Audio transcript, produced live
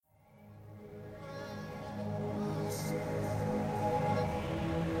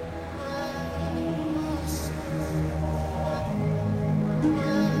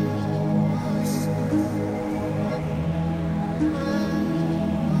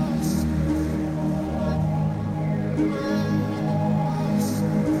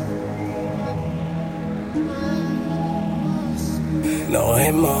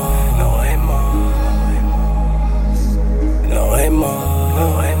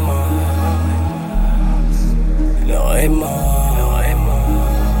E Mole,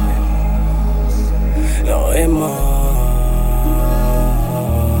 Nao E Mole,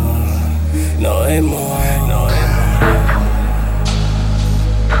 Nao E Mole.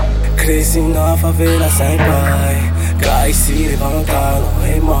 Cresci na favela sem pai, cai e se levanta, Nao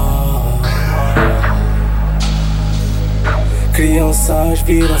E Mole. Crianças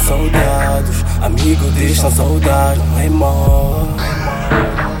viram soldados, amigos deixam saudade, Nao E Mole.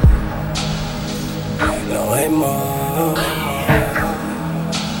 Nao E Mole,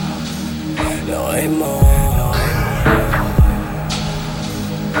 Nao E Mole,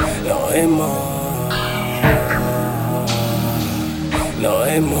 Nao E Mole, Nao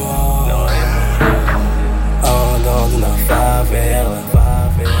E Mole. Andando na favela,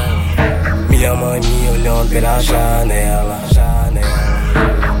 minha mãe me olhando pela janela.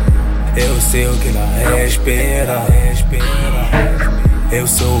 Eu sei o que ela espera. Eu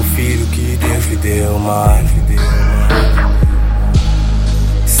sou o filho que Deus lhe deu, mas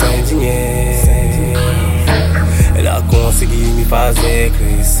sem dinheiro ela conseguiu me fazer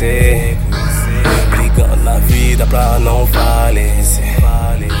crescer, brigando na vida pra não falecer.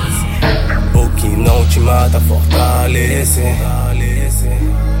 O que não te mata fortalece.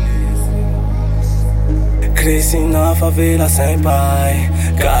 Cresci na favela sem pai,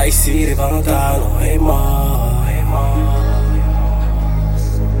 cai e se levanta, Nao E Mole.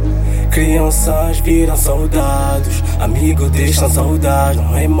 Crianças viram soldados, amigos deixam saudade,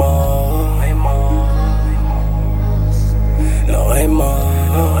 Nao E Mole. Nao E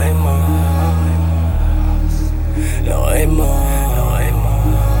Mole, Nao E Mole, Nao E Mole,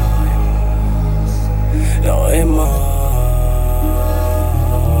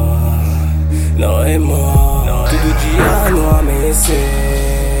 Nao E Mole. Todo dia no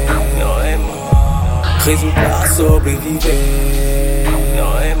amanhecer, Nao E Mole. RHEYZ pra sobreviver,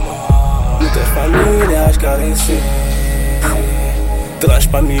 Nao E Mole. Muitas famílias carecem, traz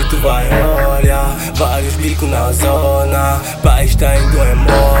pra mim tu vai olhar. Vários bicos na zona, pai está indo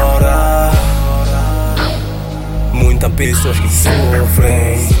embora. Muitas pessoas que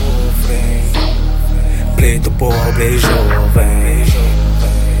sofrem, preto, pobre e jovem.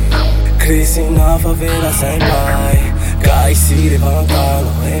 Cresci na favela sem pai, cai e se levanta,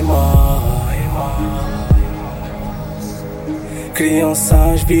 Nao E Mole.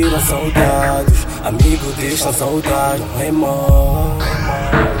 Crianças viram soldados, amigos deixam saudade, Nao E Mole.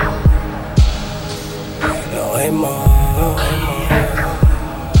 Nao E Mole,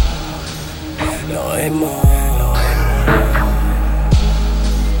 Nao E Mole,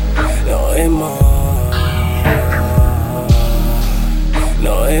 Nao E Mole,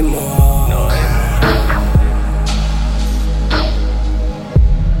 Nao E Mole.